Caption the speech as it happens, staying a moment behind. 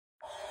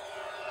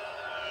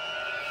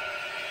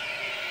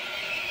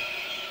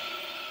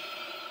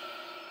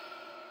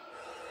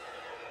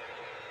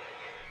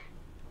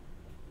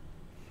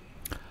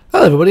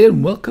Hello everybody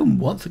and welcome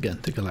once again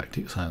to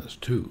Galactic Science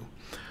 2.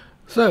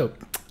 So,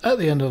 at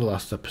the end of the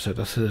last episode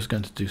I said I was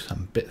going to do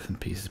some bits and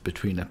pieces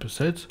between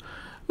episodes,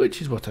 which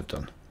is what I've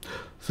done.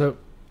 So,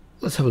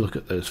 let's have a look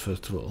at those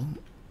first of all.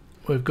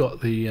 We've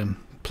got the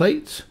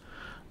plates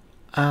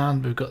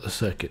and we've got the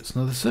circuits.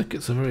 Now the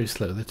circuits are very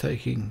slow, they're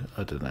taking,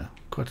 I don't know,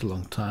 quite a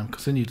long time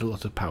because they need a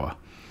lot of power.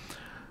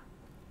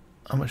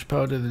 How much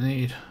power do they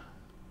need?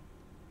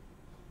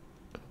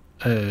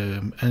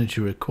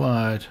 Energy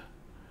required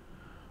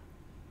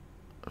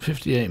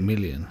 58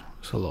 million.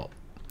 It's a lot.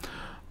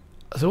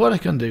 So what I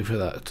can do for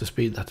that, to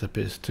speed that up,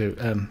 is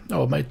to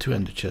I made two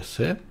ender chests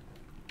here,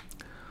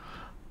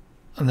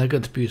 and they're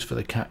going to be used for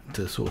the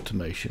Cactus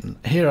automation.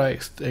 Here I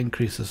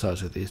increase the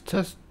size of these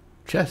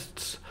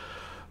chests,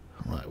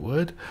 right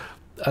word,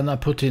 and I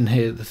put in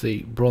here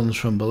the bronze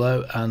from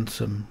below and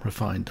some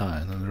refined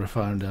iron, and the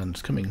refined iron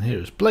is coming in here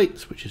as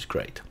plates, which is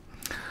great.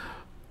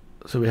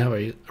 So we have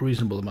a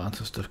reasonable amount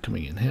of stuff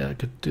coming in here. I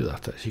could do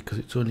that actually because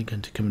it's only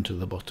going to come into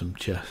the bottom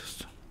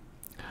chest,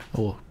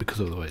 or because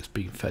of the way it's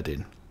being fed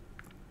in.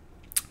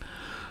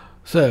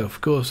 So of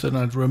course then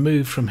I'd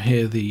remove from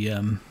here the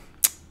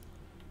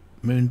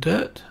moon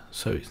dirt,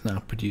 so it's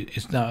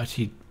now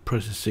actually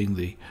processing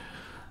the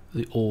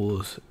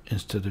ores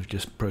instead of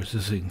just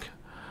processing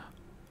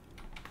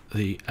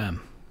the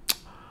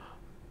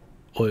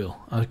oil.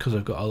 Because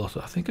I've got a lot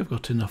I think I've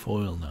got enough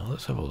oil now.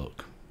 Let's have a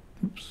look.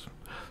 Oops.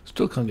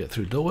 Still can't get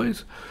through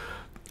doorways.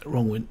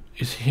 Wrong one.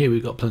 Is here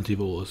we've got plenty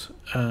of ores,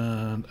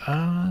 and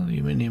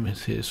aluminium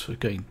is here for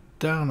going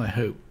down, I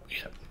hope.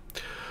 Yeah.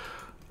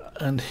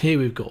 And here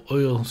we've got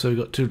oil, so we've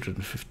got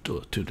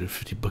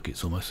 250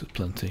 buckets almost. It's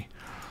plenty,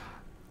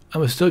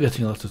 and we're still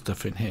getting a lot of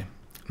stuff in here.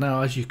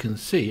 Now, as you can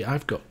see,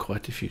 I've got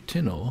quite a few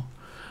tin ore,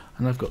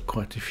 and I've got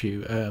quite a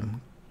few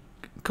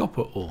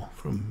copper ore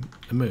from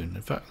the moon.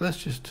 In fact, we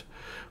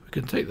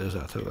can take those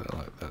out of that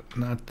like that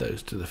and add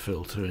those to the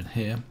filter in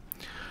here.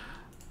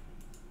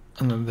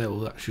 And then they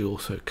will actually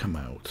also come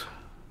out.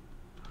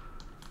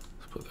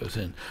 Let's put those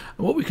in. And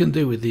what we can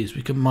do with these,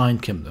 we can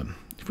mind chem them.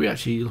 If we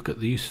actually look at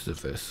the uses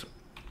of this,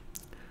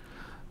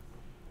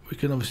 we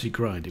can obviously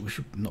grind it, which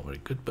is not very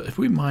good, but if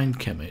we mind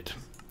chem it,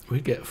 we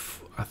get,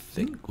 I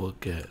think we'll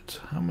get,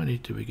 how many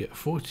do we get?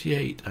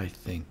 48, I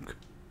think.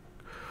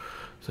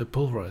 So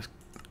pulverize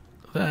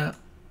there,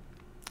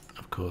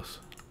 of course.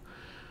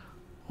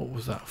 What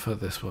was that for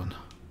this one?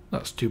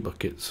 That's 2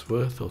 buckets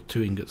worth, or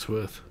 2 ingots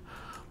worth.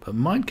 But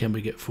mine can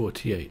we get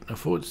 48.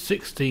 Now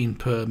 16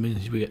 per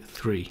means we get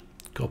 3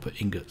 copper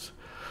ingots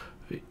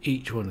for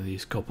each one of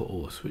these copper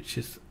ores, which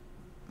is,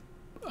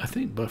 I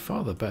think, by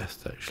far the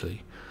best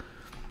actually.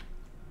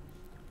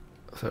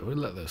 So we'll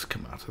let those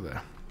come out of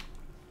there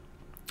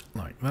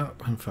like that.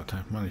 In fact,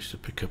 I've managed to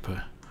pick up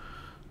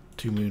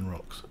 2 moon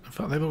rocks. In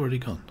fact, they've already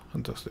gone.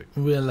 Fantastic.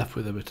 We're left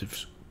with a bit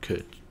of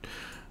curd,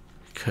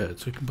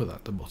 so we can put that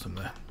at the bottom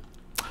there.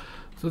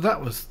 So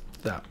that was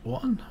that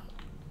one.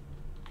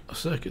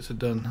 Circuits are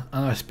done,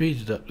 and I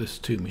speeded up this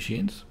 2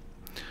 machines.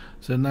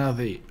 So now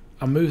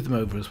I moved them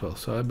over as well.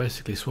 So I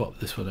basically swapped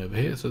this one over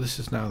here. So this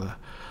is now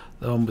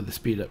the one with the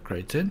speed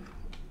upgrades in,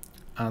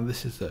 and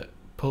this is the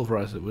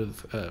pulverizer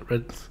with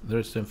the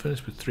redstone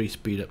furnace with 3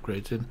 speed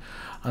upgrades in,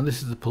 and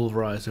this is the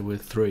pulverizer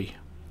with 3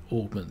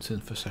 augments in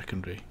for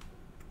secondary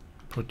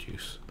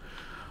produce.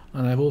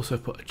 And I've also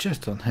put a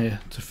chest on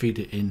here to feed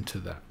it into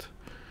that.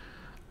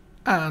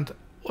 And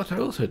what I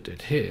also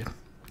did here,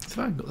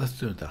 so let's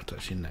do that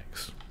actually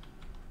next.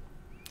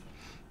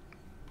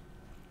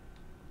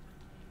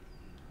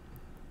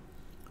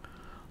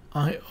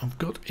 I've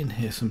got in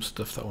here some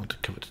stuff that I want to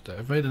cover today.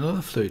 I've made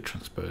another fluid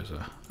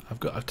transposer.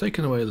 I've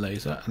taken away a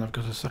laser, and I've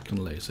got a second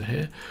laser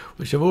here,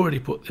 which I've already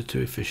put the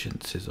 2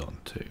 efficiencies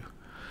onto.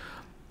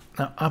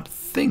 Now I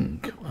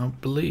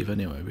believe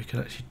anyway, we can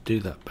actually do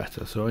that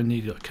better. So I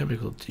need a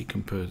chemical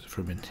decomposer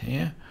from in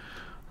here,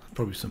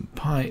 probably some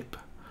pipe.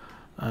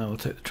 We'll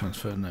take the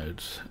transfer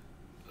nodes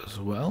as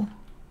well.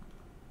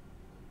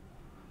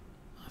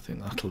 I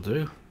think that'll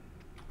do.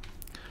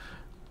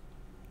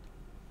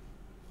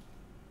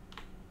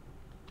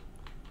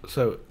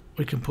 So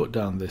we can put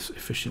down this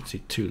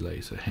efficiency 2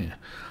 laser here,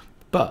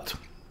 but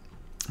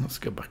let's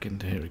go back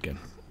into here again.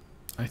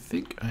 I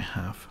think I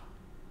have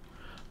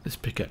this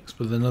pickaxe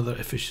with another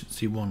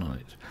efficiency 1 on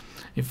it.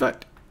 In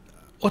fact,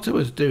 what I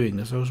was doing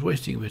is I was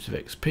wasting a bit of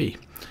XP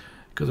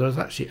because I was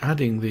actually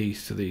adding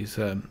these to these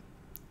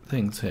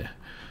things here.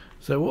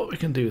 So what we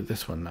can do with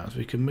this one now is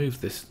we can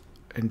move this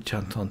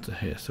enchant onto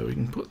here. So we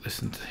can put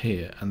this into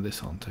here and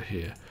this onto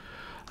here,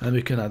 and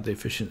we can add the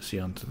efficiency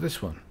onto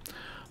this one.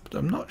 But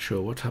I'm not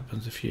sure what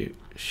happens if you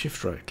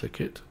shift right click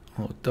it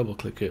or double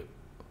click it.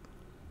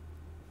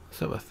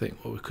 So I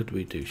think what could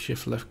we do?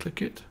 Shift left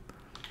click it,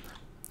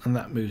 and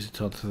that moves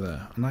it onto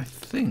there. And I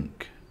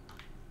think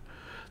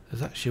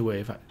there's actually a way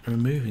of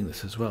removing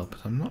this as well,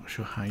 but I'm not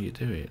sure how you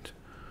do it.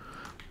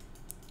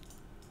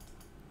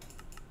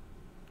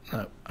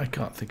 No, I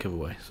can't think of a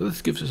way. So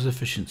this gives us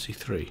efficiency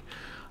 3,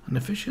 and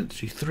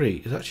efficiency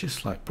 3 is actually a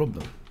slight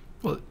problem.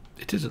 Well,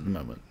 it is at the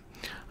moment,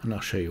 and I'll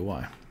show you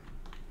why.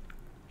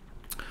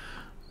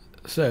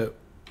 So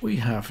we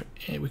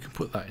can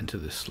put that into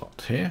this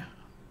slot here.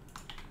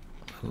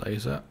 The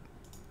laser.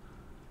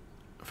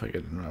 If I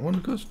get it right,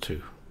 one goes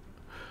 2.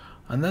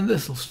 And then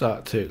this will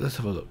start to, let's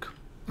have a look.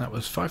 That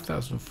was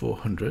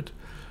 5,400,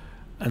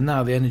 and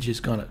now the energy's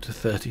gone up to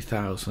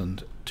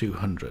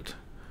 30,200.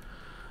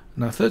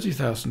 Now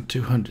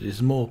 30,200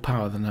 is more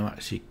power than I'm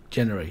actually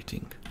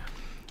generating,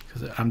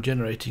 because I'm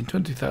generating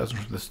 20,000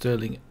 from the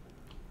Stirling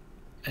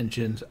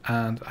engines,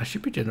 and I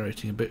should be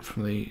generating a bit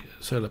from the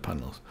solar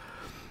panels.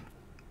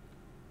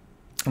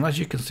 And as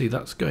you can see,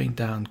 that's going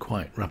down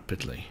quite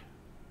rapidly.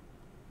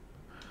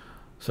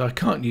 So I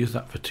can't use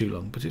that for too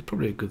long, but it's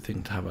probably a good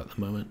thing to have at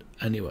the moment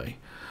anyway.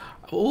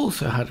 I've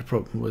also had a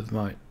problem with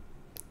my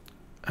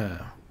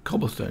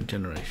cobblestone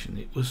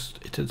generation.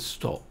 It had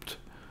stopped.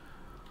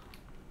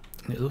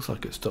 And it looks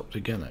like it stopped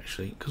again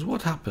actually, because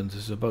what happens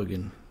is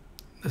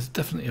there's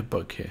definitely a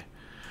bug here.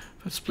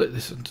 If I split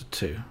this into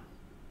 2,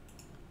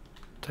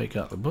 take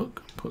out the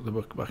book, put the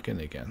book back in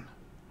again.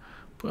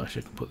 But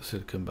actually I can put the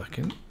silicon back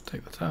in,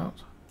 take that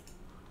out.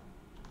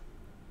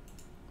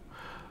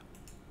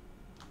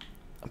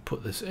 And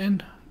put this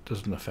in,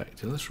 doesn't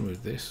affect it. Let's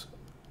remove this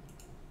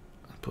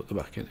and put the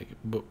back in again,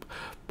 book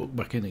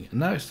back in again.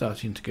 Now it's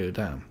starting to go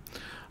down.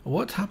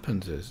 What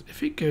happens is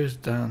if it goes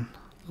down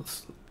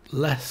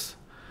less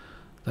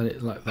than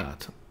it like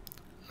that,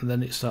 and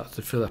then it starts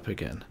to fill up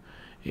again,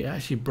 it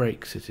actually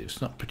breaks it. It's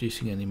not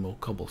producing any more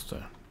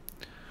cobblestone,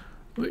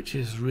 which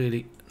is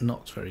really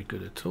not very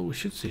good at all. We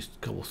should see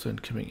cobblestone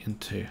coming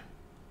into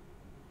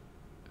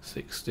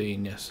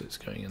 16. Yes, it's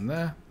going in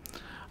there.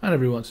 And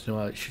every once in a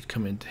while it should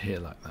come into here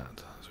like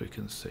that, as we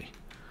can see.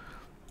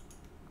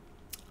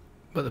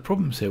 But the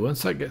problem is here,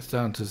 once that gets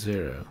down to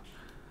 0,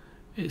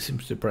 it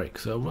seems to break.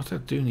 So what I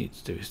do need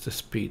to do is to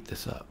speed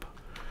this up.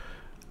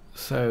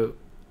 So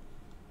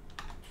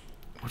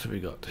what have we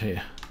got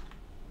here?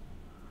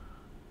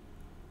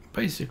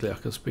 Basically I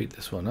can speed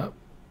this one up.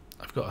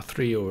 I've got a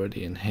 3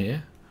 already in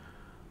here.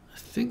 I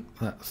think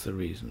that's the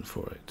reason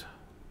for it.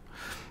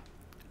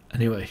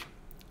 Anyway,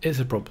 it's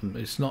a problem.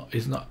 It's not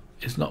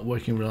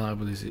working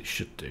reliably as it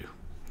should do,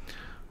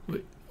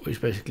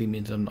 which basically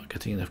means I'm not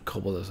getting enough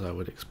cobble as I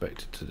would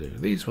expect it to do.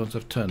 These ones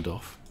I've turned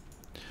off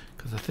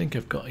because I think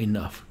I've got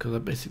enough, because I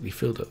basically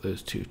filled up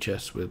those 2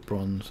 chests with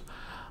bronze,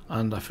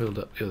 and I filled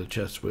up the other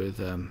chests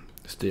with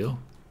steel,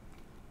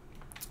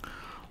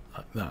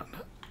 like that,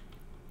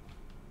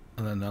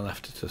 and then I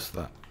left it as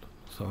that.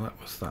 So that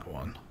was that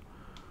one.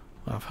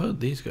 I've heard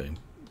these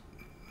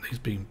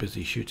being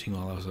busy shooting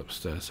while I was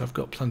upstairs, so I've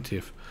got plenty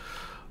of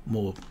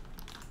more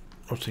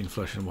rotting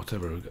flesh and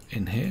whatever we've got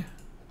in here.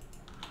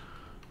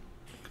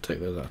 Take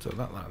those out of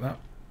that like that,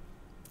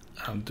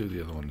 and do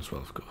the other one as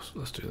well, of course.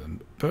 Let's do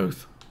them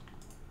both,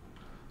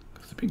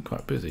 because they've been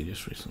quite busy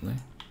just recently.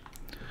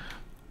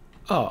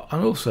 Oh,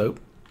 and also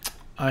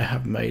I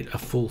have made a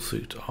full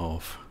suit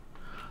of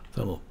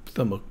thermal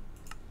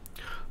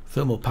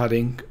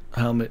padding,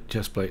 helmet,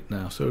 chest plate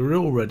now, so we're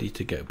all ready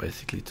to go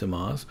basically to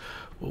Mars.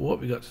 But what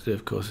we got to do,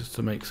 of course, is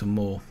to make some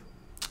more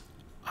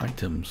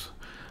items.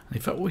 And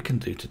in fact, what we can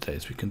do today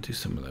is we can do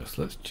some of those.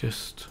 Let's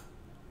just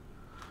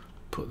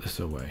put this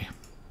away.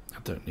 I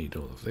don't need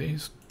all of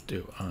these,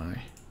 do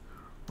I?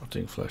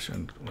 Rotting flesh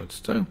and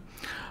redstone.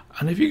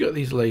 And if you've got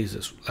these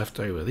lasers left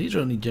over, these are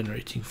only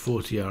generating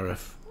 40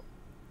 RF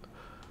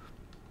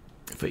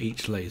for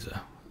each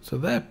laser, so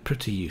they're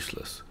pretty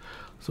useless.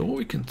 So what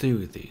we can do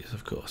with these,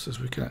 of course, is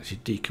we can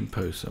actually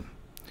decompose them.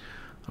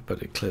 I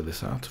better clear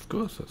this out, of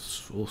course.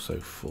 That's also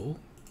full.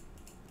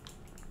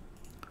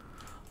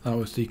 That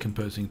was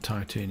decomposing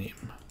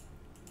titanium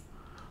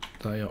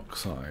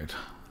dioxide.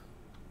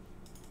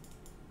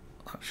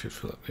 That should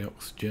fill up the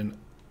oxygen.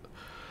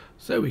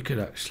 So we could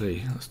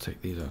actually, let's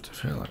take these out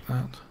of here like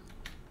that.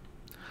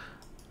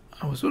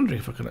 I was wondering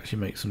if I could actually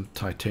make some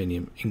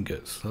titanium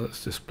ingots. So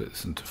let's just split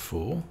this into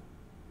 4.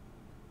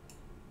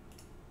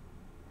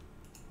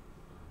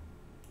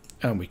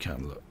 And we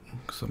can look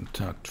some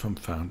from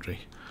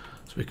Foundry.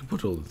 So we can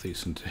put all of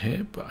these into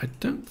here, but I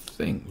don't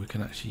think we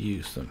can actually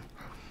use them.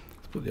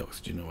 Let's put the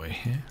oxygen away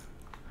here.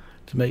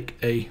 To make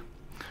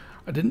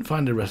I didn't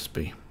find a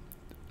recipe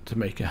to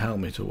make a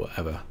helmet or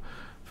whatever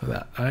for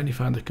that. I only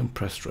found a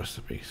compressed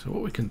recipe. So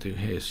what we can do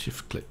here is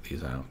shift click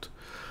these out.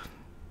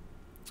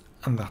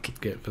 And that'll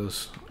give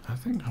us, I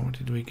think, how much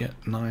did we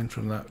get? 9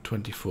 from that,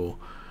 24.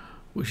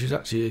 Which is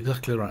actually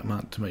exactly the right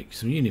amount to make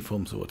some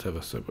uniforms or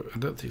whatever, so I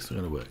don't think it's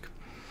going to work.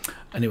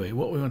 Anyway,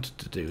 what we wanted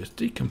to do is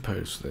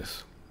decompose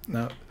this.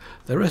 Now,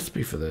 the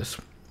recipe for this,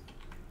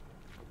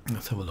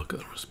 let's have a look at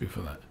the recipe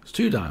for that. It's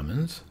 2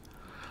 diamonds,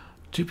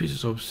 2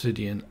 pieces of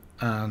obsidian,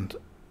 and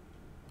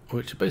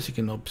which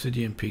basically an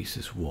obsidian piece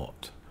is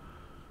what?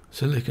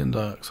 Silicon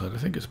dioxide. I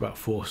think it's about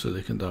 4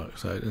 silicon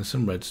dioxide and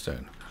some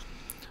redstone.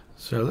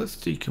 So let's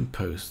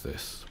decompose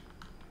this.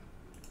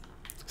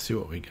 See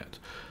what we get.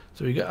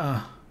 So we get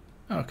our,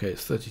 okay,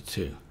 it's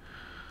 32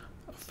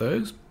 of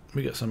those.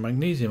 We get some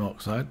magnesium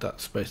oxide,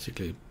 that's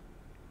basically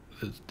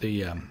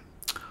the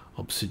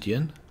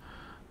obsidian.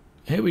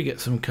 Here we get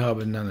some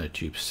carbon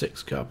nanotubes,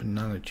 6 carbon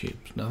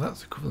nanotubes. Now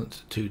that's equivalent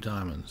to 2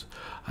 diamonds,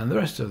 and the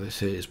rest of this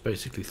here is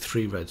basically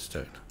 3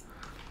 redstone.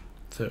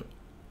 So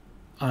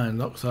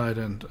iron oxide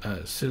and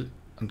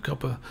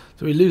copper.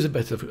 So we lose a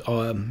bit of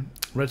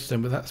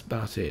redstone, but that's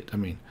about it. I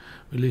mean,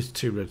 we lose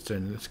 2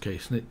 redstone in this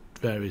case, and it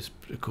varies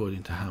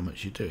according to how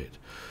much you do it,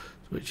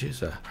 which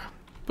is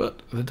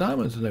but the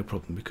diamonds are no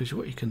problem, because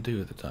what you can do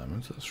with the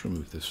diamonds, let's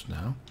remove this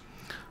now.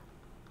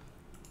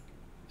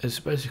 It's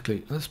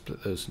basically, let's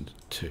split those into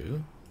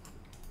 2,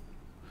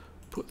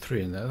 put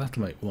 3 in there,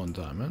 that'll make 1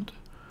 diamond,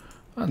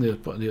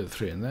 and put the other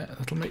 3 in there,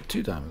 that'll make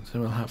 2 diamonds,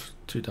 and we'll have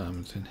 2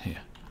 diamonds in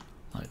here,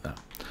 like that.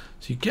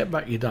 So you get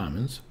back your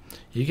diamonds,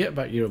 you get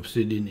back your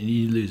obsidian, and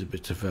you lose a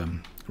bit of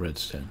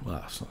redstone. Well,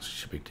 that's not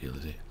such a big deal,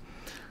 is it?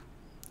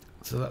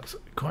 So that's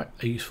quite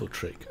a useful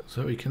trick.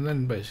 So we can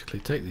then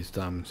basically take these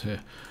diamonds here,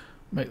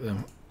 make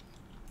them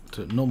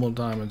to normal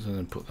diamonds, and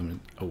then put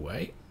them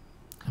away.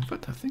 In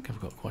fact, I think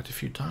I've got quite a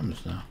few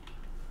diamonds now.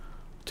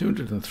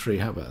 203,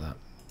 how about that?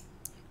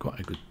 Quite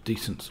a good,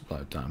 decent supply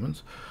of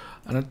diamonds.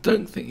 And I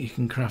don't think you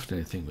can craft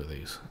anything with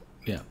these.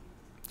 Yeah.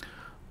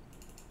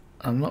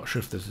 I'm not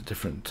sure if there's a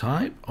different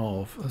type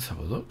of... Let's have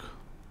a look.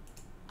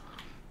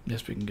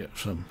 Yes, we can get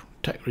some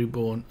Tech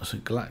Reborn,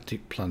 some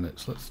galactic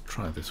planets. Let's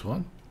try this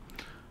one.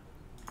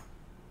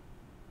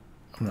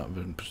 I'm not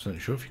 100%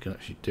 sure if you can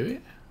actually do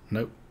it.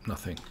 Nope,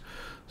 nothing.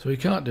 So we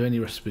can't do any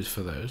recipes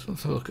for those.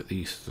 Let's have a look at the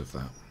uses of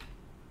that.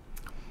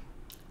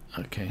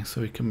 Okay,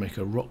 so we can make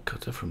a rock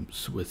cutter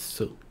with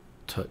silk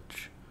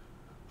touch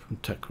from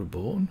Tech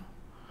Reborn.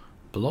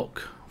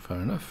 Block, fair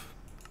enough.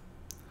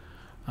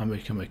 And we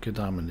can make a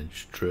diamond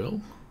inch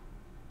drill,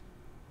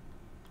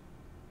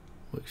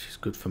 which is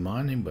good for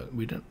mining, but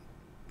we don't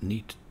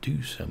need to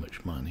do so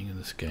much mining in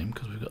this game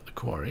because we've got the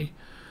quarry.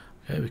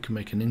 Okay, we can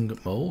make an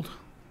ingot mold.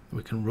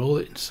 We can roll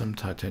it into some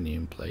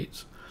titanium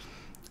plates.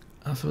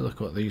 Let's have a look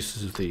at what the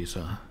uses of these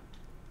are.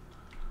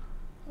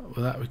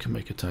 With that we can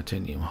make a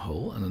titanium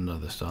hull and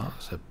another star.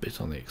 It's a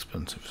bit on the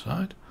expensive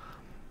side.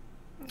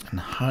 And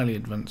a highly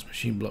advanced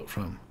machine block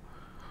from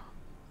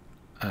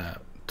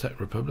Tech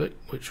Republic,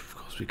 which of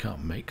course we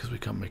can't make because we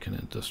can't make an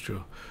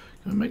industrial.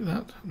 Can we make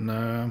that?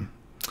 No.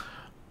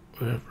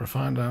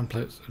 Refined iron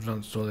plates,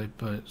 advanced all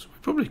plates. We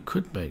probably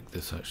could make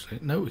this actually.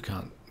 No, we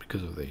can't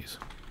because of these.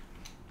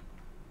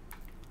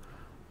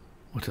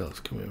 What else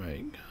can we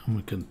make? And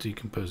we can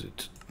decompose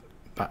it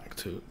back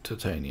to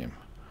titanium.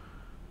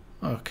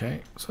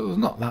 Okay, so there's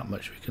not that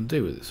much we can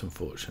do with this,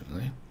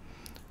 unfortunately.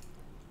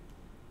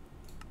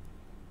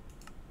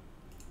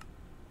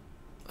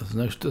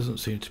 Doesn't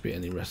seem to be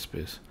any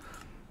recipes.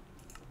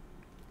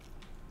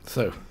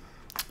 So,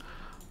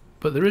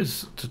 but there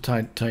is the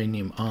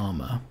titanium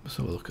armor. Let's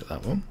have a look at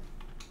that one.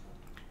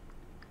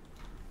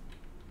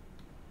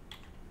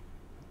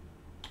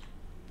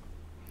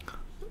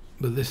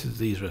 But this is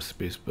these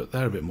recipes, but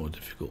they're a bit more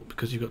difficult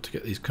because you've got to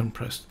get these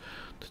compressed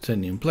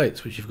titanium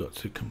plates, which you've got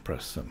to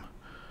compress them.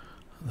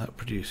 That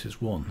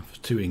produces 1 for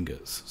 2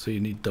 ingots, so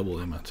you need double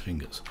the amount of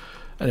ingots.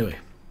 Anyway,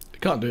 I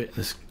can't do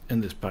it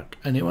in this pack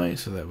anyway,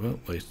 so that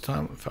won't waste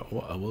time. In fact,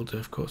 what I will do,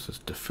 of course, is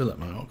to fill up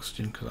my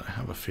oxygen because I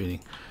have a feeling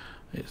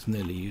it's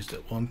nearly used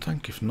at 1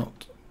 tank, if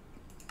not.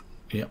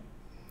 Yep.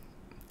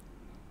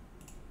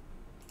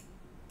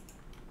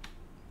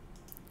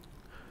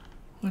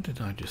 Where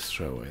did I just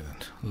throw away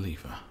that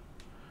lever?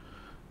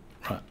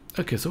 Right.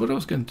 Okay. So what I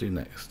was going to do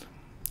next,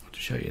 to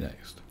show you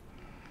next,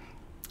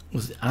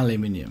 was the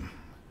aluminium.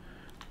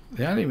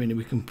 The aluminium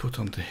we can put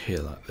onto here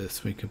like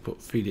this. We can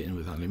feed it in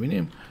with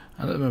aluminium,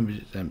 and at the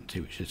moment it's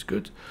empty, which is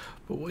good.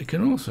 But what you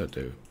can also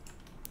do,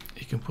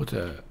 you can put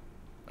a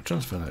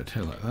transfer node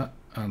here like that,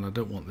 and I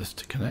don't want this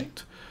to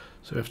connect,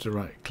 so we have to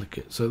right click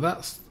it. So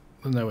that's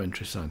the no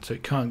entry sign, so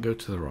it can't go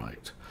to the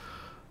right.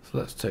 So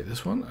let's take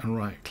this one and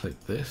right click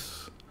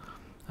this,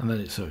 and then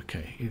it's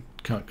okay. You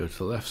can't go to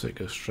the left, so it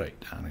goes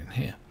straight down in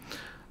here.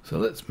 So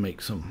let's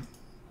make some.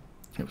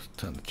 Let's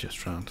turn the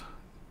chest round.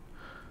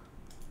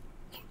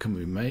 What can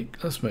we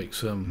make? Let's make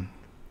some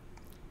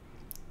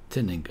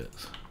tin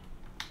ingots.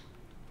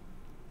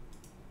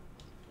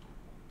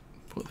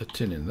 Put the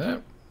tin in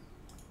there.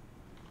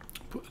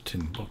 Put the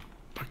tin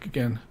back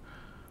again.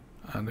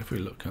 And if we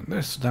look at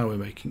this, now we're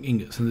making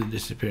ingots and they're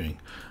disappearing.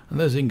 And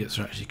those ingots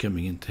are actually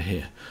coming into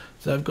here.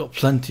 So I've got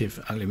plenty of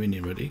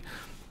aluminium ready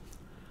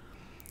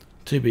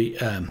to be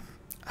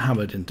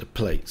hammered into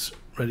plates,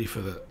 ready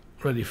for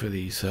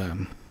these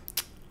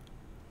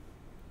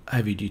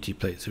heavy duty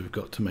plates that we've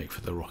got to make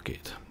for the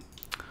rocket.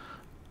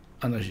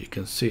 And as you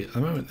can see at the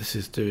moment, this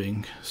is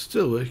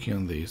still working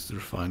on the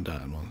refined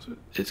iron ones.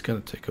 It's going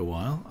to take a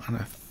while, and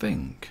I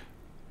think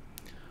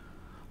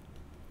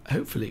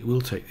hopefully it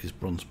will take these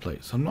bronze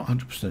plates. I'm not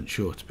 100%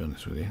 sure, to be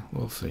honest with you.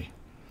 We'll see,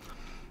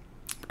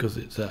 because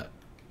it's a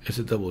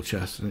double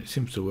chest and it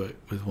seems to work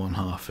with one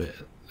half it.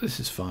 This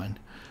is fine.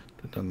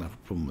 Don't have a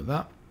problem with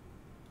that.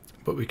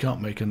 But we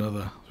can't make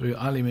another. So we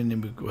got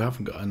aluminium. We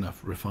haven't got enough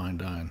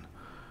refined iron.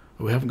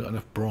 We haven't got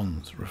enough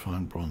bronze,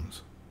 refined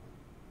bronze.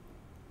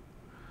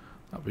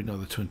 That'd be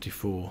another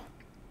 24.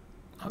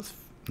 That's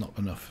not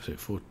enough, is it?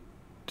 For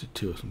to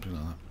 2 or something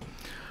like that.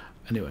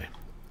 Anyway,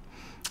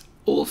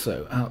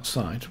 also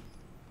outside,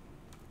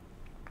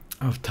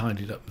 I've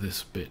tidied up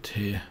this bit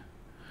here,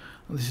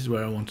 and this is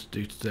where I want to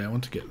do today. I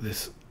want to get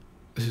this.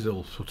 This is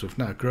all sort of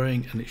now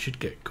growing, and it should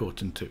get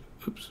caught into.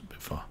 Oops, a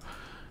bit far.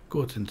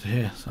 Caught into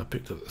here. So I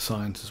picked up the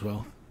signs as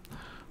well.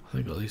 I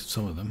think at least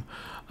some of them,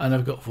 and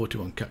I've got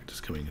 41 cactus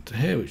coming into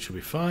here, which should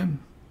be fine.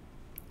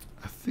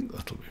 I think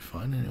that'll be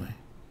fine anyway.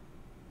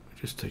 We'll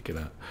just take it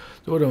out.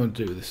 So what I want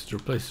to do with this is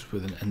replace this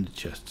with an ender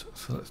chest.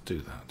 So let's do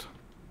that.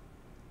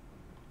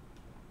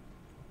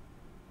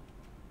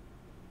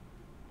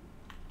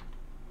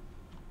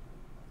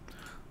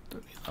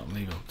 Don't need that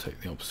leave. I'll take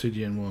the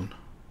obsidian one.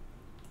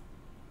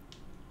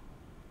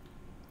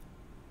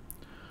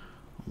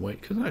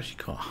 Wait, because I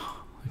actually can't.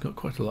 They've got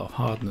quite a lot of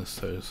hardness,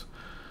 those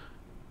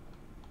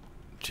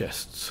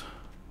chests.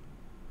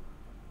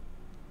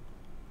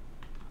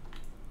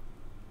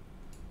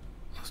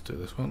 Let's do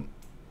this one.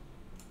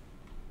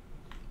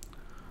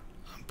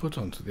 And put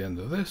onto the end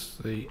of this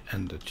the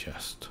ender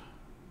chest.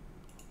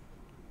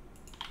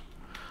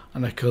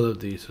 And I coloured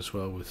these as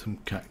well with some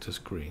cactus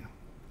green.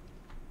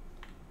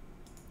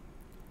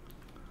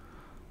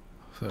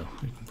 So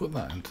we can put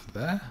that into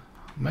there.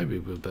 Maybe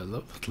with a bit of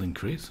luck that'll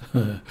increase.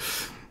 And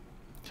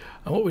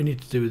what we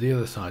need to do with the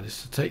other side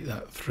is to take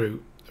that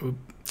through. We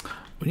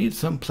need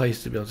some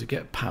place to be able to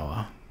get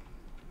power.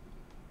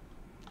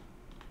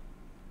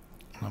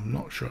 I'm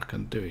not sure I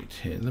can do it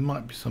here. There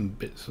might be some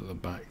bits at the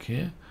back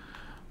here,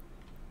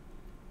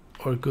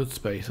 or a good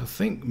space. I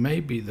think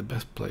maybe the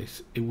best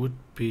place it would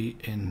be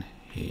in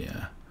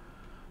here.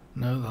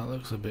 No, that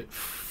looks a bit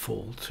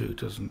full too,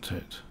 doesn't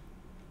it?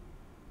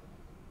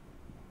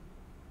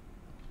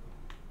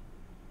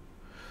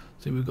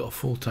 See, we've got a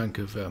full tank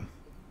of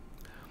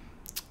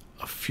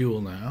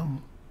fuel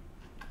now.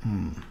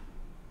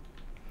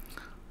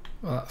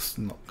 Well, that's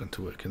not going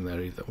to work in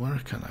there either. Where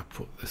can I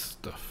put this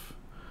stuff?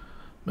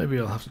 Maybe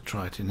I'll have to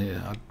try it in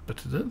here,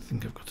 but I don't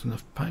think I've got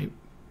enough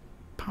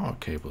power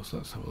cables.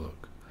 Let's have a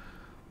look.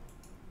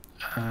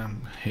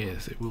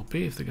 Here's it will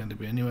be if they're going to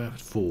be anywhere.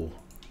 4.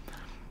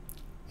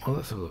 Well,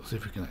 let's have a look, see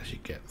if we can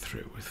actually get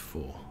through with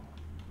 4.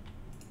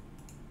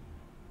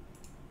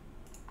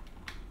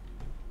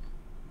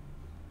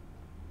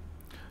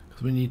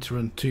 Because we need to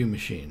run 2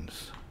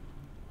 machines.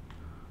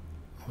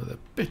 With a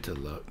bit of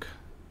luck,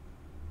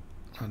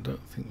 I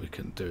don't think we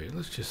can do it.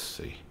 Let's just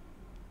see.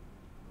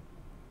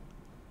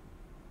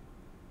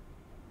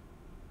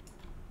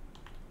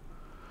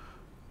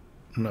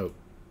 No.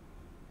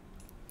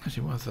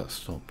 Actually, why has that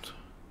stopped?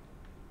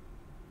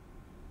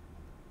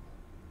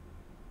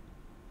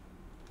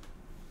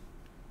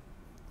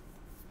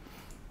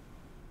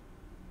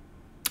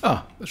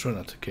 Ah, let's run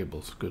out of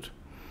cables. Good.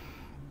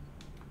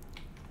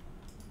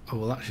 Oh,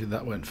 well, actually,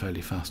 that went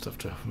fairly fast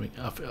after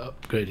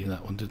upgrading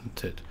that one,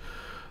 didn't it?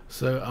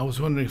 So I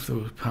was wondering if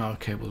the power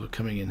cables were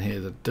coming in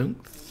here. I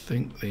don't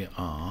think they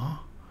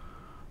are.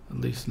 At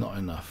least not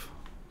enough.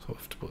 So I'll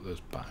have to put those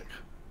back.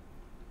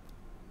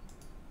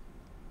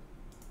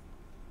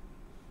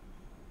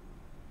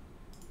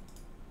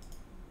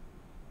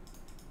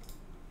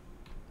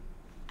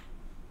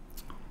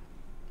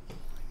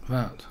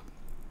 Like that.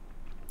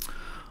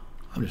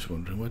 I'm just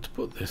wondering where to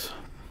put this.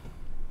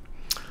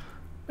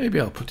 Maybe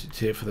I'll put it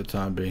here for the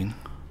time being.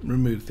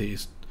 Remove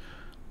these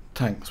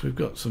tanks. We've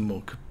got some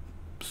more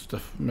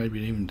stuff.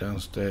 Maybe even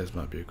downstairs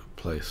might be a good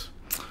place.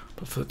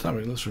 But for the time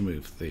being, let's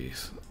remove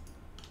these.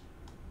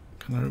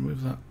 Can I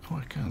remove that? Oh,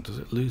 I can. Does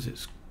it lose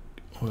its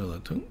oil? I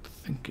don't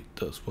think it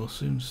does. We'll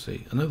soon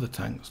see. I know the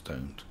tanks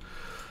don't.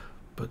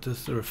 But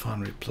does the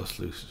refinery plus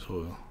lose its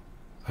oil?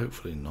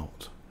 Hopefully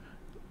not.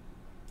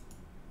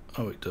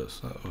 Oh, it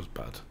does. That was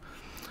bad.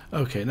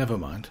 Okay, never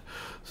mind.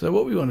 So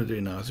what we want to do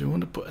now is we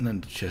want to put an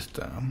ender chest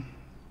down.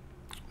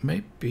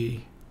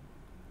 Maybe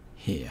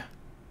here.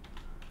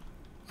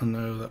 Oh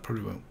no, that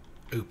probably won't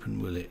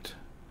open, will it?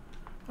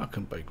 I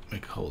can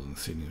make a hole in the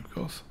ceiling, of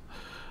course.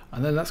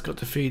 And then that's got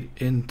to feed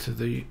into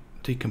the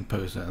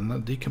decomposer, and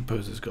that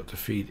decomposer's got to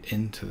feed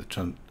into the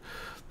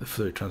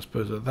fluid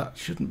transposer. That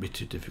shouldn't be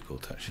too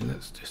difficult, actually.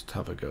 Let's just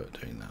have a go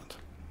at doing that.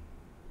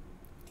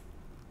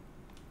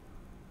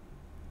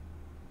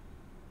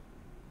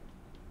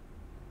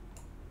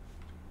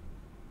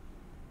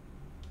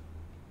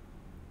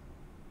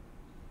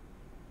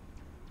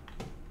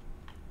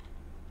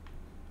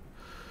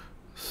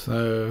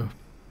 So,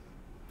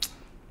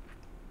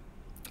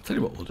 I'll tell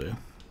you what we'll do.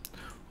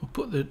 We'll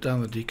put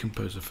down the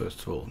decomposer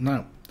first of all.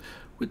 Now,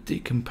 with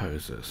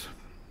decomposers,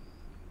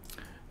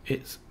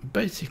 it's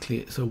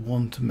a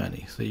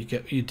one-to-many. So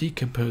you're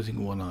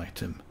decomposing one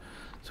item.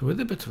 So with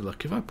a bit of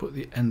luck, if I put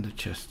the ender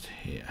chest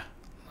here,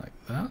 like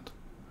that,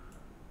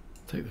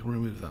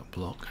 remove that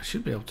block, I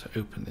should be able to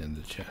open the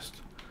ender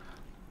chest.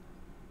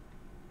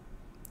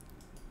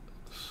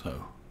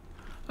 So,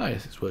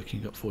 yes, it's working.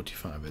 You've got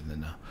 45 in there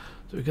now.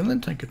 So we can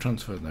then take a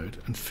transfer node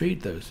and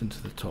feed those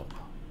into the top,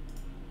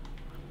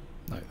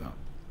 like that.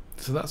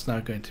 So that's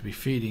now going to be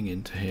feeding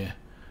into here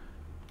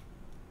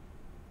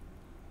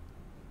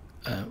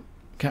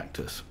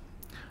Cactus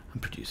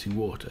and producing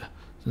water.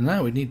 So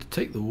now we need to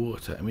take the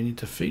water and we need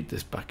to feed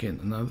this back in.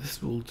 And now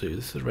this will do.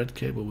 This is a red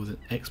cable with an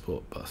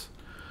export bus.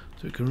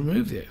 So we can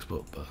remove the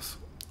export bus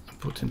and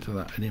put into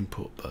that an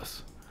import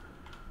bus.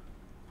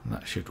 And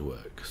that should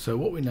work. So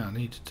what we now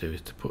need to do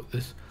is to put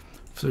this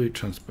fluid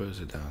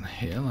transposer down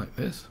here like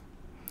this.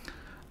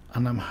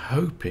 And I'm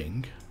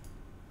hoping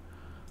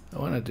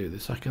that when I do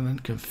this I can then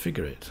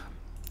configure it.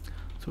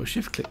 So we'll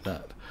shift click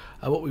that.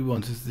 And what we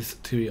want is this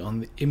to be on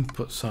the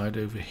input side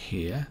over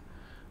here.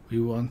 We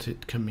want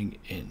it coming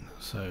in.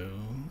 So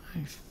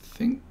I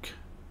think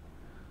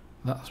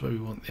that's where we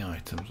want the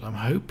items. I'm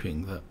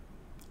hoping that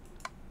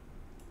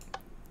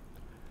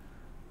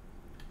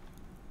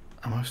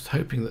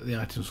the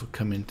items will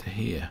come into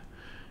here.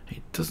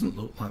 It doesn't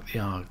look like they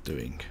are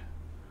doing,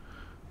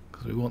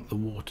 because we want the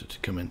water to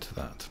come into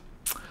that.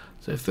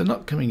 So if they're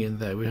not coming in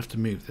there, we have to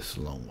move this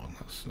along one.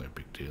 That's no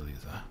big deal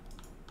either.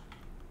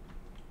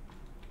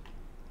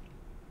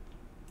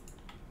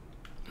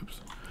 Oops,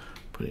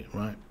 put it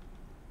right.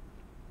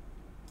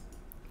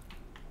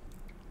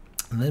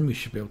 And then we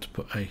should be able to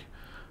put a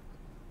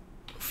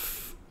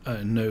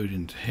node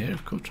into here,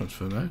 of course,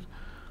 transfer node,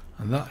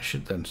 and that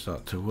should then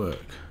start to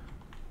work.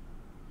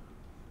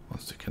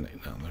 Wants to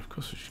connect down there, of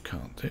course, which you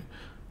can't do.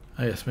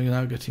 Oh yes, we're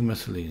now getting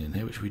methylene in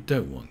here, which we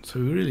don't want, so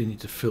we really need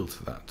to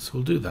filter that. So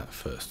we'll do that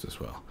first as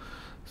well.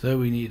 So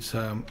we need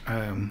some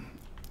a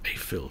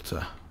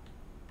filter.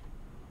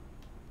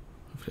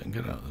 Hopefully I can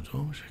get out of the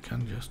door, which I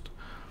can just.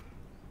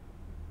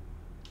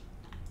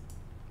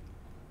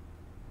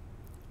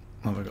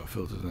 Now I've got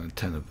filters and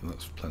 10 of them,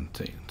 that's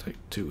plenty. Take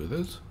 2 with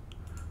us.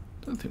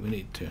 Don't think we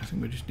need to, I think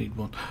we just need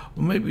 1.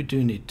 Well, maybe we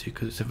do need to,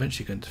 because it's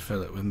eventually going to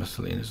fill it with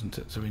methylene, isn't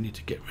it? So we need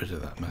to get rid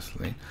of that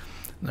methylene.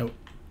 Now,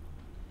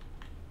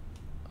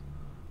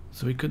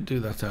 so we could do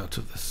that out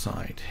of the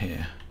side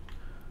here.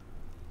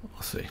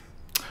 We'll see.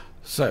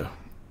 So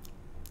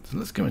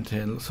let's go into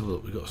here and let's have a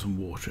look. We've got some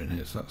water in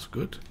here, so that's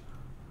good.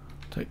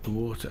 Take the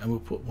water and we'll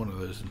put one of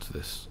those into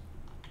this,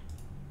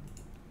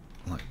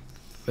 like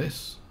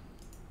this.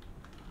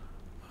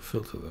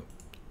 Filter the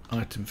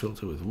item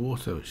filter with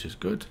water, which is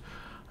good.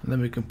 And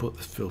then we can put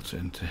this filter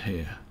into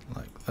here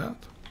like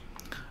that,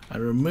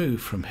 and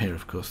remove from here,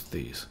 of course,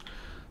 these.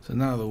 So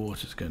now the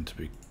water is going to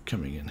be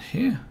coming in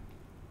here.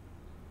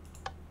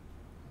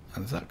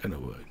 And is that going to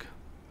work?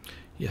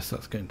 Yes,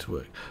 that's going to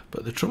work.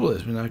 But the trouble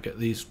is we now get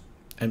these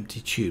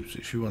empty tubes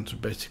which we want to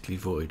basically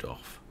void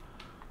off.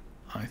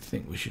 I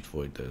think we should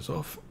void those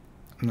off.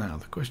 Now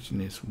the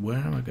question is, where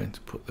am I going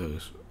to put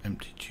those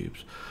empty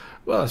tubes?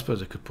 Well, I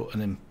suppose I could put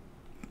an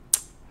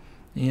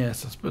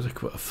yes, I suppose I could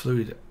put a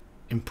fluid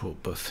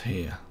import bus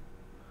here.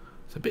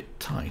 It's a bit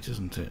tight,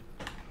 isn't it?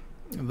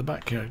 At the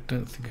back here I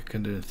don't think I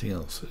can do anything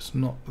else. It's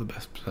not the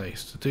best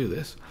place to do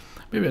this.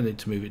 Maybe I need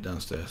to move it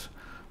downstairs.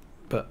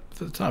 But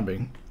for the time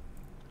being,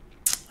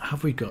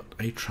 have we got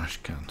a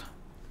trash can?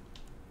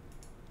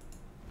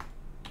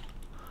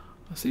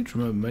 I seem to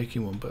remember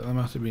making one, but I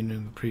might have been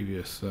in the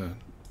previous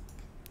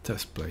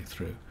test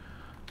playthrough.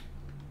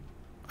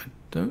 I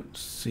don't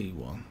see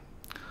one.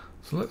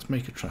 So let's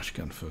make a trash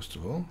can first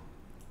of all.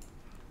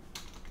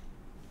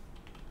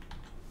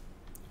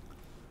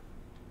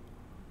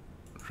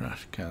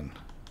 Trash can.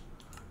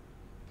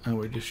 And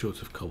we're just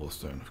short of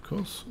cobblestone, of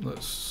course.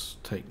 Let's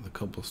take the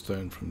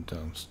cobblestone from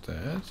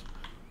downstairs.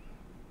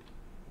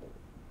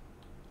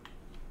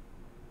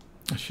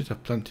 I should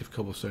have plenty of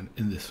cobblestone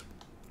in this,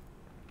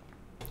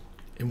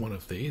 in one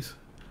of these.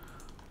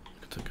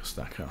 I can take a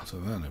stack out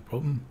of there, no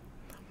problem.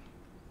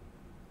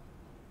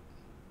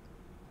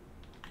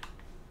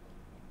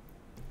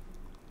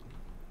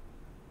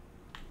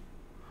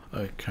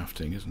 Oh,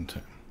 crafting, isn't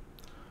it?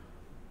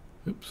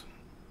 Oops.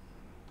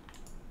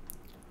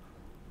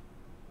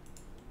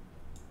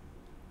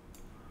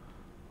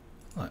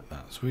 Like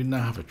that. So we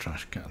now have a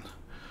trash can.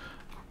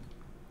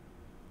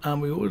 And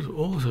we would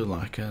also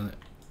like an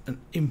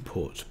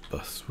import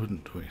bus,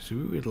 wouldn't we? So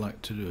we would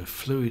like to do a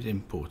fluid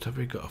import. Have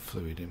we got a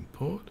fluid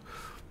import?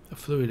 A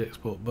fluid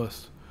export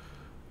bus.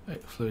 A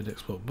fluid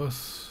export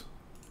bus.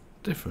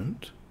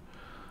 Different.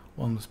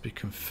 One must be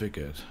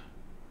configured.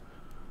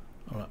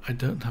 Alright, I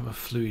don't have a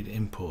fluid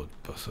import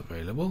bus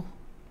available.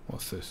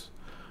 What's this?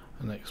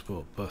 An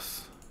export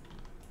bus.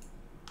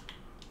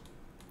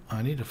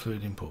 I need a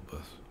fluid import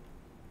bus.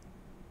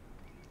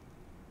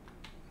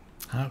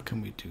 How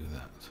can we do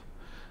that?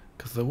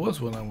 Because there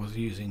was one I was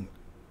using,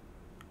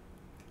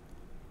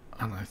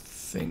 and I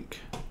think,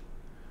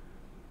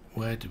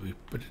 where did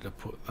I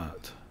put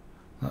that?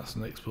 That's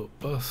an export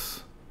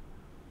bus.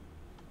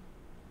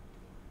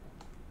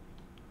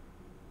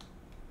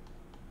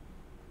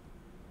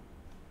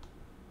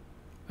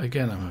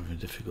 Again, I'm having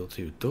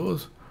difficulty with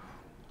doors.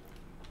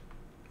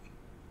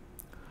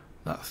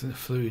 That's the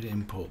fluid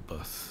import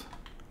bus.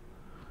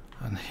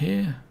 And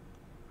here,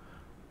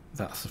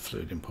 that's the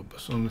fluid import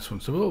bus on this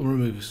one. So we'll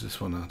remove this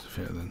one out of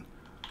here then,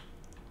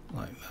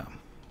 like that.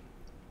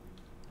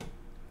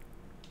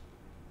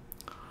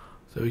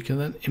 So we can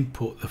then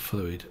import the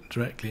fluid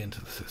directly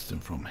into the system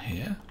from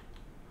here.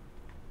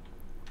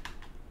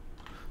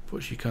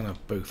 Unfortunately, you can't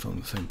have both on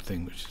the same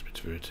thing, which is a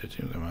bit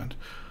irritating, never mind.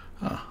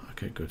 Ah,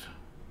 okay, good.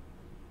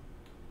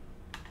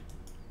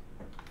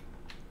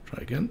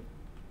 Try again.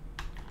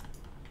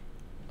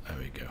 There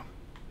we go.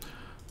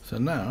 So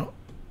now,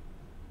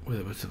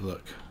 with a bit of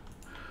luck,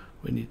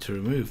 we need to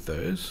remove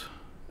those.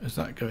 Is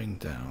that going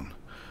down?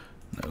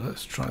 No,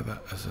 let's try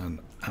that as an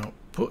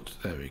output.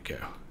 There we go.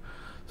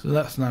 So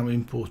that's now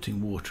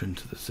importing water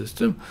into the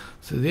system.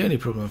 So the only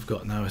problem I've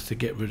got now is to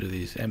get rid of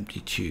these empty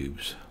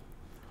tubes.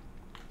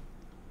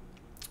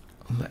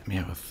 Let me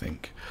have a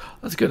think.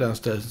 Let's go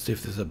downstairs and see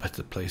if there's a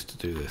better place to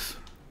do this,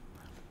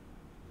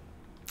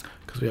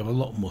 because we have a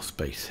lot more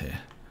space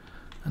here,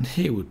 and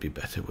here would be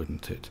better,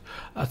 wouldn't it?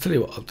 I'll tell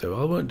you what I'll do.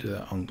 I won't do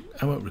that on.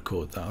 I won't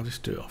record that. I'll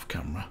just do it off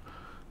camera,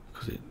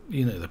 because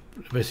you know,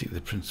 basically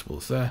the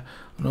principle's there,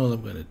 and all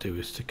I'm going to do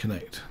is to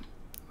connect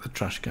the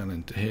trash can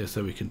into here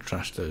so we can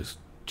trash those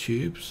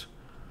tubes.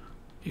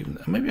 Even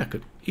maybe I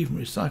could even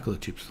recycle the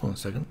tubes. Hold on a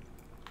second.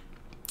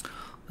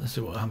 Let's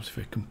see what happens if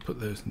we can put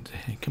those into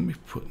here. Can we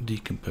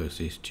decompose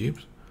these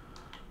tubes?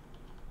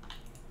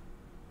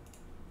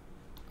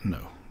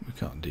 No, we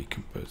can't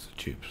decompose the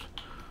tubes.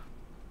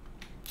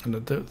 And I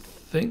don't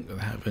think they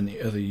have any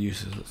other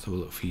uses. Let's have a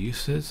look for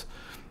uses.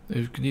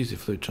 We can use the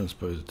fluid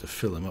transposer to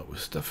fill them up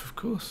with stuff, of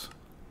course.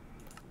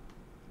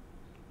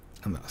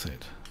 And that's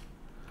it.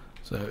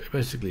 So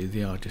basically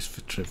they are just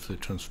for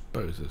fluid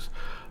transposers.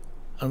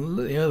 And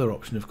the other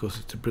option, of course,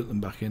 is to bring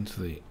them back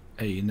into the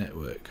AE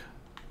network.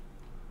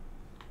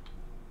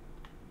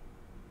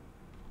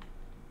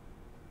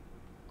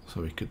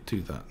 So we could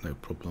do that, no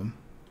problem.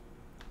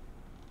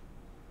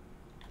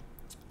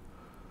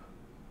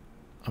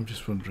 I'm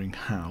just wondering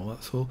how,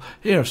 that's all.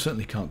 Here I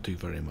certainly can't do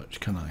very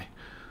much, can I?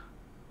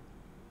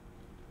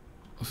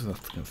 So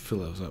that's going to fill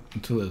those up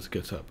until those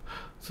get up.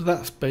 So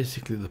that's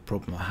basically the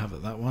problem I have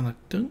at that one. I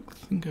don't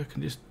think I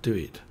can just do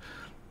it,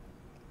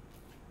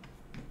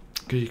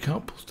 because you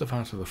can't pull stuff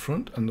out of the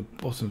front and the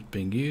bottom's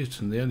being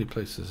used, and the only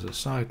place is the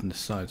side, and the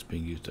side's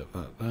being used up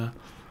that there.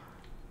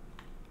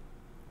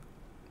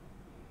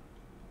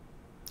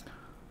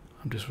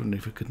 I'm just wondering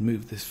if we could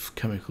move this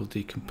chemical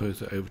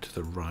decomposer over to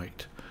the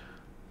right.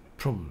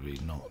 Probably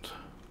not.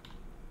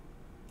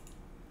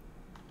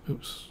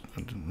 Oops, I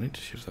didn't need to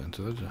shift that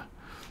into there.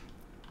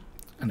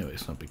 Anyway,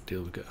 it's not a big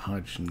deal. We've got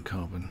hydrogen,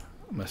 carbon,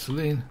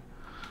 methylene.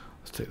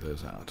 Let's take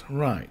those out.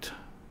 Right.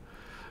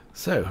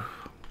 So,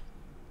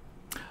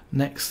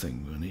 next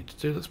thing we'll need to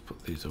do, let's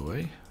put these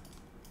away.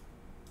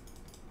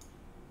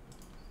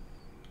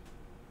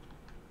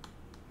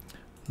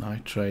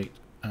 Nitrate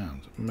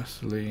and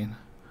methylene.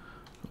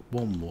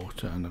 One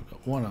water, and I've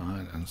got one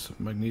iron and some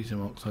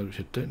magnesium oxide, which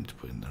I don't need to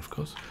put in there, of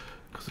course,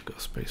 because I've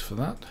got space for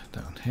that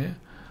down here.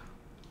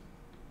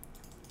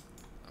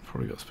 I've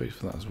probably got space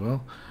for that as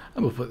well.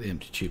 And we'll put the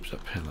empty tubes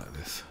up here like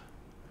this.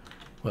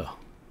 Well,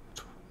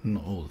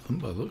 not all of them,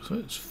 by the looks of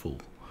it, it's full.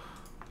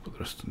 Put the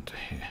rest into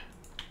here.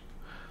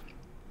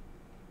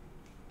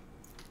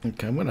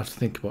 Okay, I'm going to have to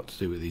think about what to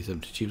do with these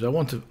empty tubes. I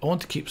want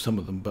to keep some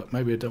of them, but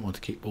maybe I don't want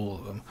to keep all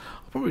of them.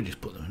 I'll probably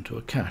just put them into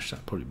a cache.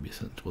 That'd probably be a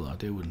sensible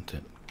idea, wouldn't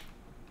it?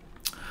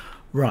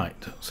 Right,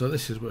 so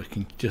this is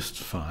working just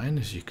fine,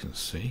 as you can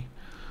see.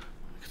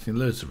 Getting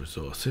loads of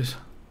resources.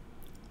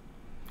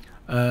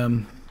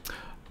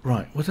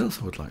 Right, what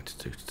else I would like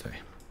to do today?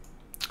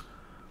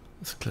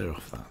 Let's clear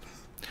off that.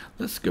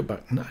 Let's go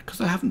back now,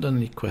 because I haven't done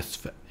any quests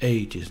for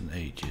ages and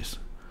ages.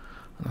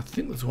 And I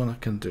think there's one I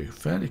can do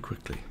fairly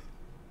quickly.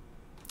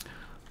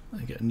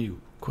 I get a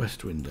new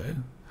quest window.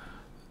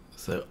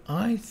 So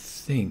I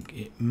think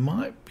it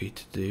might be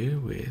to do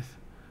with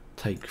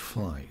take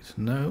flight.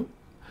 No.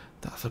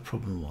 That's a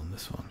problem one,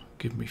 this one.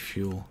 Give me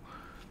fuel.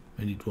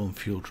 We need one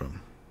fuel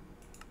drum.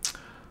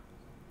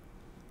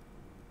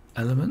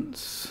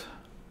 Elements.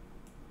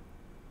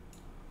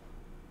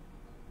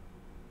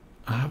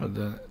 I haven't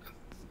done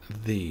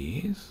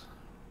these.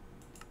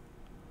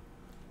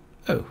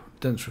 Oh,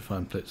 dense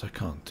refined plates I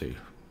can't do,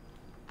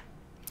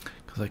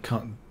 because I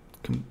can't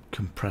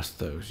compress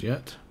those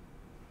yet.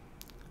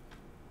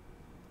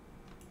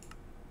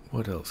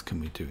 What else can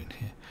we do in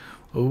here?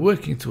 Well, we're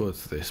working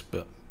towards this,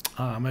 but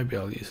maybe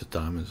I'll use the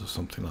diamonds or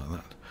something like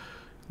that.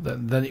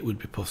 Then it would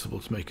be possible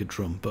to make a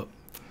drum, but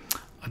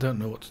I don't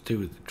know what to do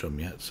with the drum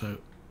yet, so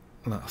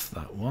that's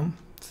that one.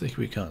 So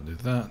we can't do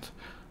that.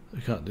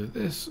 We can't do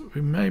this.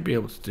 We may be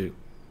able to do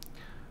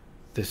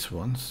this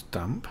one,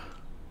 stamp,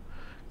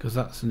 because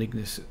that's an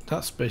ignis.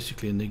 That's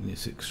basically an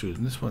ignis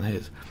extrusion. This one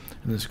here is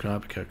an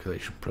inscriber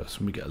calculation press,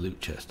 and we get a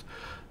loot chest.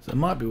 So it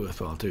might be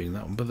worthwhile doing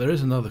that one. But there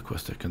is another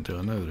quest I can do.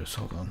 I know there is.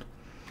 Hold on.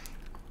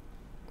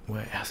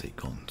 Where has it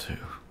gone to?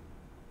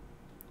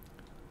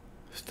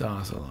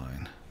 Stars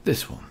align.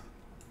 This one.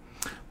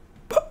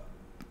 But,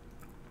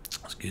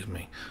 excuse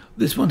me.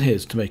 This one here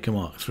is to make a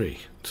Mark III.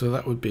 So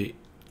that would be,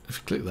 if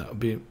you click that, would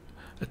be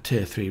a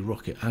tier 3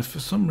 rocket. And for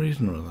some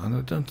reason or other, and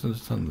I don't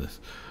understand this,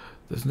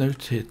 there's no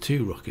tier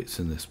 2 rockets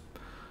in this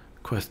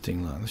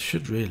questing line. There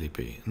should really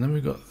be. And then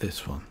we've got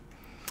this one.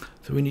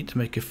 So we need to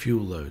make a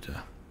fuel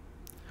loader.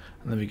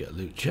 And then we get a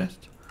loot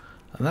chest.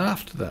 And then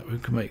after that we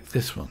can make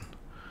this one.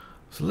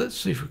 So let's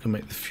see if we can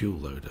make the fuel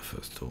loader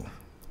first of all.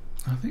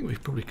 I think we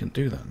probably can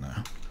do that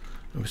now.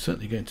 and we're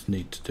certainly going to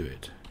need to do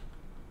it.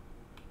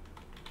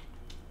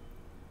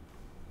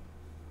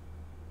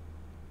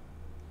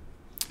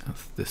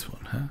 That's this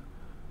one, huh?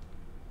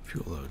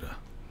 Fuel loader.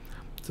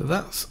 So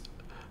that's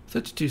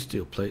 32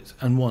 steel plates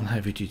and 1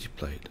 heavy duty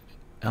plate.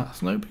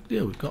 That's no big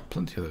deal, we've got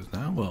plenty of those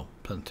now. Well,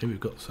 plenty, we've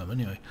got some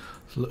anyway.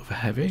 Let's look for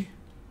heavy.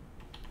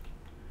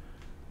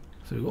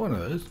 So we've got one of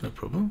those, no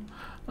problem.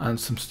 And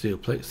some steel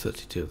plates,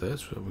 32 of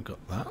those, so we've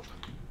got that.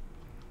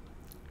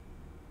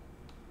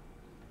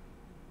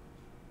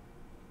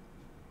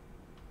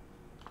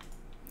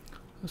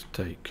 Let's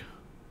take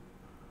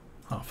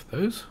half of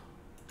those,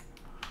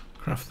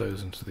 craft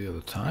those into the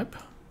other type,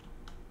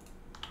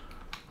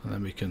 and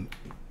then we can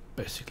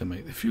basically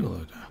make the fuel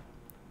loader.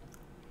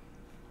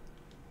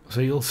 So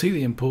you'll see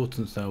the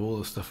importance now of all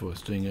the stuff I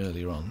was doing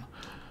earlier on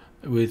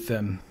with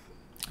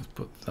let's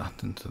put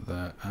that into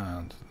there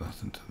and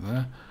that into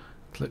there.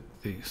 Click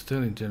the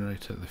Stirling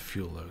generator, the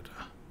fuel loader.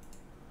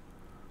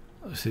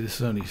 See, this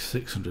is only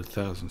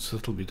 600,000, so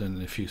it'll be done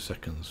in a few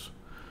seconds.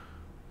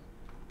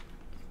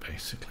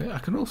 Basically, I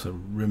can also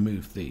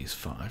remove these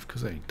 5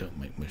 because they don't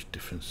make much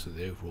difference to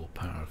the overall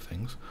power of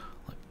things.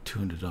 Like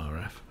 200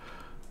 RF,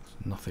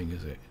 it's nothing,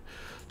 is it?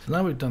 So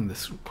now we've done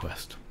this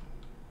quest.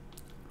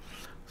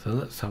 So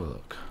let's have a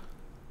look.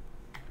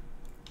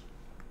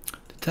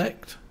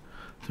 Detect.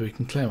 So we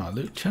can claim our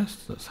loot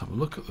chest. Let's have a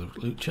look at the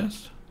loot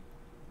chest.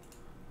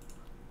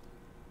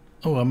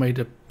 Oh, I made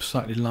a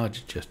slightly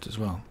larger chest as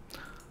well.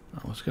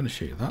 I was going to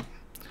show you that.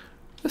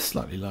 This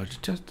slightly larger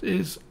chest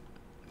is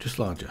just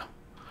larger.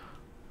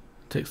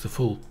 Takes the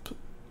full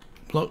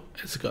block.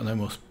 It's got no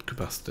more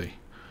capacity.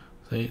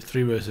 See,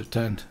 3 rows of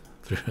 10,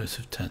 3 rows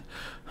of 10.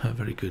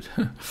 Very good.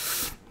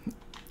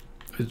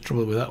 The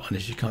trouble with that one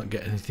is you can't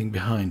get anything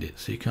behind it,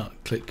 so you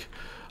can't click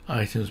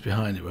items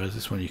behind it, whereas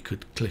this one you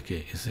could click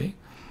it, you see.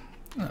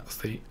 That's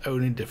the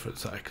only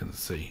difference that I can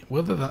see.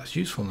 Whether that's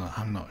useful or not,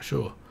 I'm not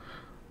sure.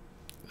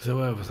 So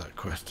where was that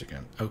quest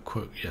again? Oh,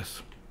 quote,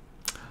 yes.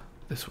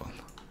 This one.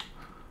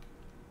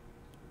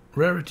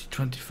 Rarity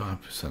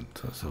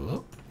 25%. Let's have a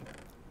look.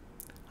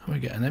 And we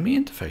get an ME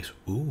interface.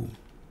 Ooh.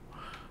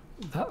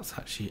 That's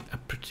actually a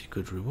pretty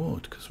good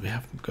reward because we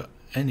haven't got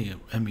any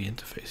ME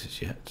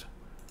interfaces yet.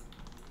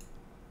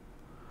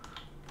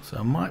 So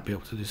I might be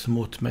able to do some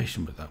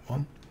automation with that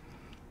one.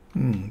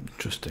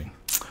 Interesting.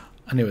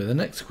 Anyway, the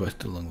next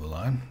quest along the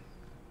line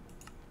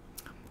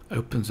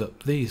opens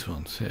up these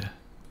ones here.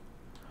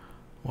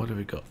 What have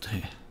we got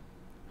here?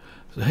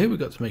 So here we've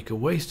got to make a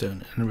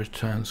waystone and a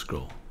return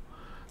scroll.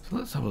 So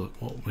let's have a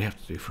look what we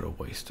have to do for a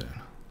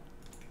waystone.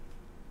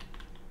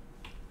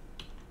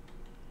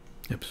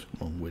 Oops,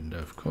 wrong window,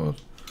 of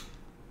course.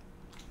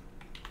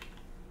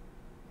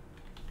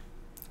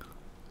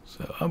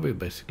 So I will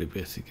basically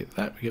get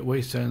that. We get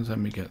waystones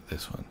and we get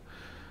this one.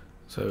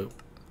 So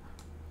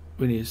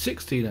we need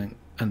 16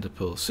 ender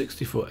pearls,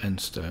 64 end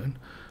stone,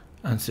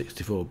 and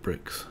 64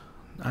 bricks.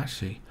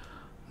 Actually,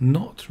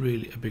 not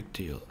really a big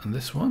deal. And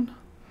this one,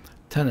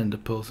 10 ender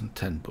pearls and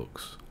 10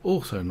 books.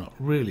 Also not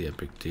really a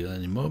big deal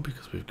anymore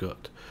because we've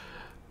got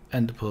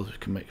ender pearls we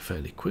can make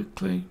fairly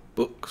quickly.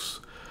 Books,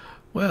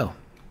 well,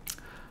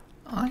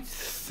 I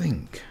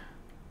think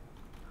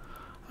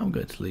I'm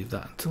going to leave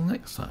that until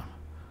next time.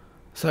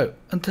 So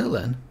until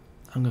then,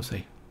 I'm going to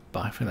say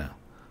bye for now.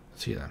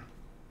 See you then.